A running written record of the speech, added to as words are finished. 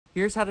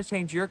Here's how to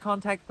change your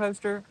contact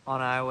poster on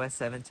iOS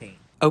 17.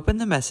 Open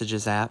the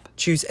Messages app,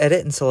 choose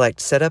Edit and select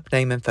Setup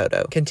Name and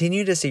Photo.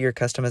 Continue to see your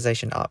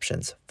customization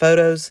options.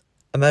 Photos,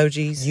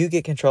 emojis, you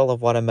get control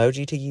of what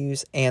emoji to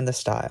use and the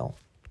style.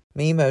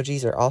 Me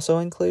emojis are also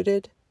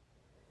included.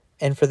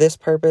 And for this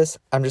purpose,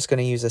 I'm just going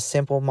to use a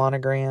simple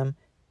monogram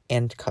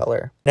and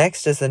color.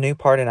 Next is the new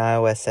part in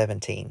iOS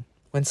 17.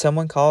 When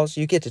someone calls,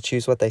 you get to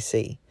choose what they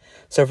see.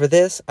 So for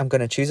this, I'm going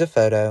to choose a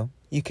photo.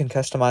 You can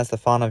customize the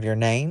font of your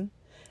name,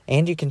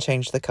 and you can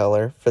change the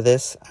color. For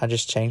this, I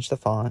just changed the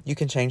font. You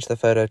can change the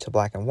photo to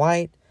black and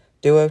white,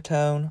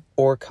 duotone,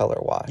 or color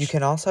wash. You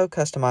can also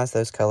customize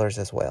those colors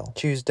as well.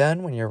 Choose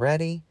Done when you're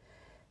ready,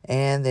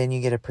 and then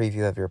you get a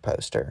preview of your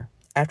poster.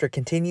 After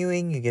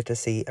continuing, you get to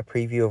see a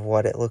preview of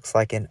what it looks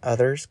like in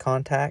others'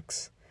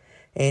 contacts,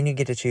 and you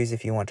get to choose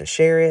if you want to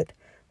share it,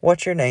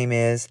 what your name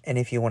is, and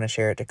if you want to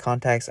share it to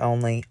contacts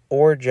only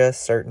or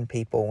just certain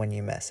people when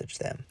you message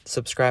them.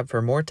 Subscribe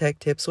for more tech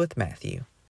tips with Matthew.